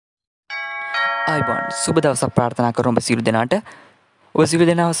අයිබෝන් සුබ දවසක් ප්‍රාර්ථනා කරන ඔබ සියලු දෙනාට ඔබ සියලු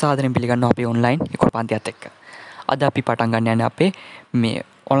දෙනාව සාදරයෙන් පිළිගන්නවා අපේ ඔන්ලයින් ඉකොන් පන්තියත් එක්ක. අද අපි පටන් ගන්න යන්නේ අපේ මේ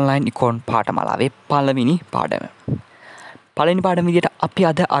ඔන්ලයින් ඉකොන් පාඨමාලාවේ පළවෙනි පාඩම. පළවෙනි පාඩම විදිහට අපි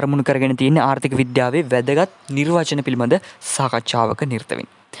අද අරමුණු කරගෙන තියෙන්නේ ආර්ථික විද්‍යාවේ වැදගත් නිර්වචන පිළිබඳ සාකච්ඡාවක නිරත වෙන්න.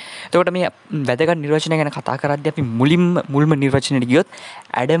 එතකොට මේ වැදගත් නිර්වචන ගැන කතා කරද්දී අපි මුල්ම නිර්වචනයට ගියොත්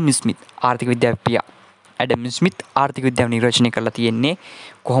ඇඩම් ස්මිත් ආර්ථික විද්‍යාවේ පියා ඇඩම් ස්මිත් ආර්ථික විද්‍යාව නිර්වචනය කරලා තියෙන්නේ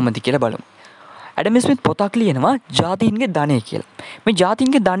කොහොමද කියලා බලමු. ඇඩම් ස්මිත් පොතක් ලියනවා ජාතීන්ගේ ධනය කියලා. මේ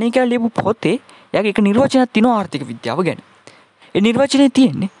ජාතීන්ගේ ධනය කියලා ලියපු පොතේ එයාගේ එක නිර්වචනයක් තියෙනවා ආර්ථික විද්‍යාව ගැන. ඒ නිර්වචනයේ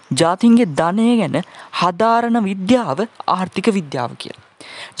තියෙන්නේ ජාතීන්ගේ ධනය ගැන හදාරන විද්‍යාව ආර්ථික විද්‍යාව කියලා.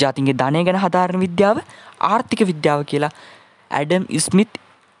 ජාතීන්ගේ ධනය ගැන හදාරන විද්‍යාව ආර්ථික විද්‍යාව කියලා ඇඩම් ස්මිත්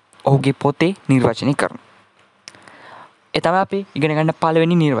ඔහුගේ පොතේ නිර්වචනය කරනවා. ඒ තමයි අපි ඉගෙන ගන්න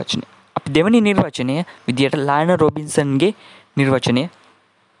පළවෙනි නිර්වචනය. අපි දෙවෙනි නිර්වචනය විදියට ලයනල් රොබින්සන්ගේ නිර්වචනය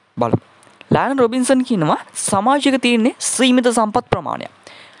බලමු. ලයනල් රොබින්සන් කියනවා සමාජයක තියෙන්නේ සීමිත සම්පත් ප්‍රමාණයක්.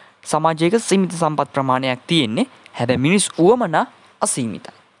 සමාජයක සීමිත සම්පත් ප්‍රමාණයක් තියෙන්නේ. හැබැයි මිනිස් උවමනා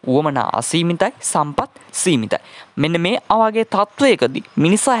අසීමිතයි. උවමනා අසීමිතයි, සම්පත් සීමිතයි. මෙන්න මේ වගේ තත්වයකදී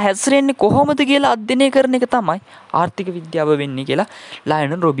මිනිසා හැසිරෙන්නේ කොහොමද කියලා අධ්‍යයනය කරන එක තමයි ආර්ථික විද්‍යාව වෙන්නේ කියලා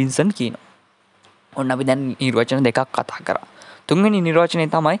ලයනල් රොබින්සන් කියනවා. ඔන්න අපි දැන් නිර්වචන දෙකක් කතා කරා. තුන්වෙනි නිර්වචනය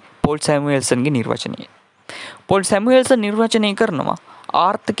තමයි පෝල් සැමුවෙල්සන්ගේ නිර්වචනය. පෝල් සැමුවෙල්සන් නිර්වචනය කරනවා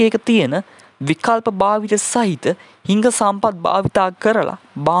ආර්ථිකයක තියෙන විකල්ප භාවිත සහිත හිඟ සම්පත් භාවිතා කරලා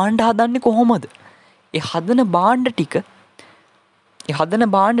භාණ්ඩ හදන්නේ කොහොමද? ඒ හදන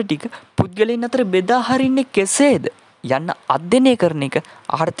භාණ්ඩ ටික පුද්ගලයන් අතර බෙදා හරින්නේ කෙසේද යන්න අධ්‍යයනය කරන එක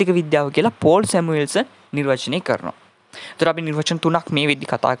ආර්ථික විද්‍යාව කියලා පෝල් සැමුවෙල්සන් නිර්වචනය කරනවා. ඒතර අපි නිර්වචන තුනක් මේ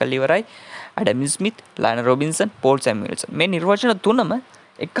වෙද්දි කතා කරලා ඉවරයි. ඇඩම් ස්මිත්, ලයනල් රොබින්සන්, පෝල් සැමුවෙල්සන්. මේ නිර්වචන තුනම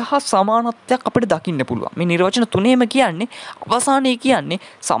එක හා සමානත්වයක් අපිට දකින්න පුළුවන්. මේ නිර්වචන තුනේම කියන්නේ අවසානයේ කියන්නේ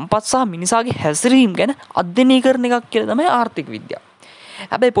සම්පත් සහ මිනිසාගේ හැසිරීම ගැන අධ්‍යයනය කරන එකක් කියලා තමයි ආර්ථික විද්‍යාව.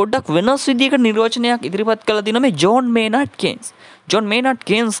 හැබැයි පොඩ්ඩක් වෙනස් විදිහකට නිර්වචනයක් ඉදිරිපත් කළා දිනවා මේ ජෝන් මේනාඩ් කේන්ස්. ජෝන් මේනාඩ්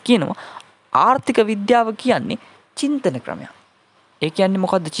කේන්ස් කියනවා ආර්ථික විද්‍යාව කියන්නේ චින්තන ක්‍රමයක්. ඒ කියන්නේ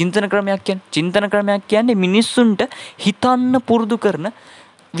මොකද්ද චින්තන ක්‍රමයක් කියන්නේ? චින්තන ක්‍රමයක් කියන්නේ මිනිස්සුන්ට හිතන්න පුරුදු කරන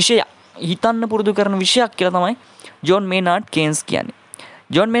විෂයක්. හිතන්න පුරුදු කරන විෂයක් කියලා තමයි ජෝන් මේනාඩ් කේන්ස් කියන්නේ.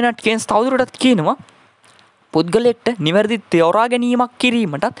 ජෝන් මේනාඩ් කේන්ස් තවදුරටත් කියනවා පුද්ගලයෙක්ට නිවැරදි තෝරා ගැනීමක්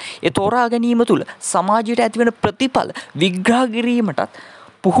කිරීමටත් ඒ තෝරා ගැනීම තුළ සමාජයට ඇතිවන ප්‍රතිඵල විග්‍රහ කිරීමටත්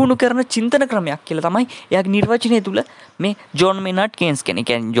පුහුණු කරන චින්තන ක්‍රමයක් කියලා තමයි එයාගේ නිර්වචනය තුළ මේ ජෝන් මේනාඩ් කේන්ස් කියන්නේ.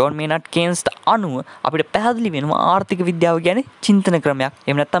 කියන්නේ ජෝන් මේනාඩ් කේන්ස්ට අනුව අපිට පැහැදිලි වෙනවා ආර්ථික විද්‍යාව කියන්නේ චින්තන ක්‍රමයක්.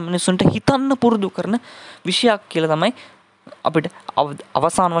 එහෙම නැත්නම් මිනිස්සුන්ට හිතන්න පුරුදු කරන විෂයක් කියලා තමයි අපිට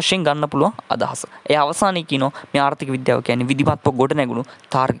අවසාන වශයෙන් ගන්න පුළුවන් අදහස. ඒ අවසානයේ කියනවා මේ ආර්ථික විද්‍යාව කියන්නේ විධිමත්ව ගොඩ නැගුණු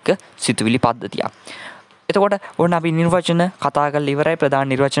තාර්කික සිතුවිලි පද්ධතියක්. එතකොට ඕන අපි නිර්වචන කතා කරලා ඉවරයි. ප්‍රධාන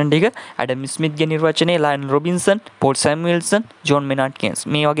නිර්වචන ටික ඇඩම් ස්මිත්ගේ නිර්වචනය, Lionel Robinson, Paul සැමුවෙල්සන්, John මේනාඩ් gains.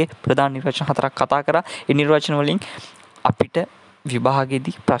 මේ වගේ ප්‍රධාන නිර්වචන හතරක් කතා කරා. ඒ නිර්වචන වලින් අපිට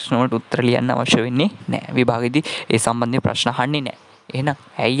විභාගෙදී ප්‍රශ්න වලට උත්තර ලියන්න අවශ්‍ය වෙන්නේ නැහැ. විභාගෙදී ඒ සම්බන්ධයෙන් ප්‍රශ්න අහන්නේ නැහැ. එහෙනම්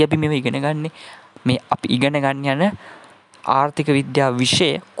ඇයි අපි මේව ඉගෙන ගන්නේ? මේ අපි ඉගෙන ගන්න යන ආර්ථික විද්‍යාව විෂය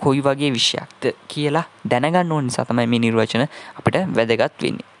කොයි වගේ විෂයක්ද කියලා දැනගන්න ඕන නිසා තමයි මේ නිර්වචන අපිට වැදගත්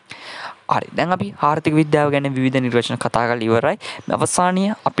වෙන්නේ. හරි, දැන් අපි ආර්ථික විද්‍යාව ගැන විවිධ නිර්වචන කතා කරලා ඉවරයි.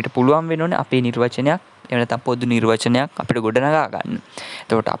 අවසානයේ අපිට පුළුවන් වෙනෝනේ අපේ නිර්වචනයක් එහෙම නැත්නම් පොදු නිර්වචනයක් අපිට ගොඩනගා ගන්න.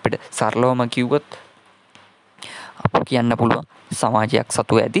 එතකොට අපිට සරලවම කිව්වොත් අපිට කියන්න පුළුවන් සමාජයක්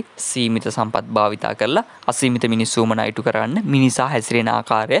සතු ඇති සීමිත සම්පත් භාවිතා කරලා අසීමිත මිනිස් උවමනා ඉටු කරන්න මිනිසා හැසිරෙන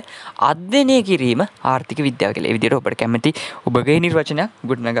ආකාරය අධ්‍යයනය කිරීම ආර්ථික විද්‍යාව කියලා. ඒ විදිහට ඔබට කැමති ඔබගේ නිර්වචනයක්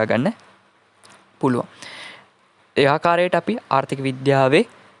ගොඩනගා ගන්න පුළුවන්. ඒ ආකාරයට අපි ආර්ථික විද්‍යාවේ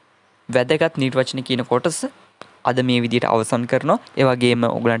වැදගත් නිර්වචන කියන කොටස අද මේ විදිහට අවසන් කරනවා. ඒ වගේම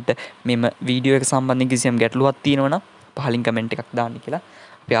ඔයගලන්ට මෙම වීඩියෝ එක සම්බන්ධයෙන් කිසියම් ගැටලුවක් තියෙනවා නම් පහලින් කමෙන්ට් එකක් දාන්න කියලා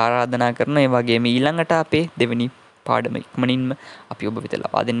අපි ආරාධනා කරනවා. ඒ වගේම ඊළඟට අපේ දෙවෙනි පාඩම ඉක්මනින්ම අපි ඔබ වෙත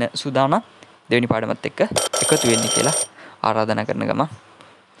ලබා දෙන්න සූදානම්. දෙවෙනි පාඩමත් එක්ක එකතු වෙන්න කියලා ආරාධනා කරන ගම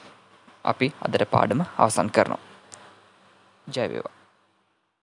අපි අදට පාඩම අවසන් කරනවා. ජය වේවා.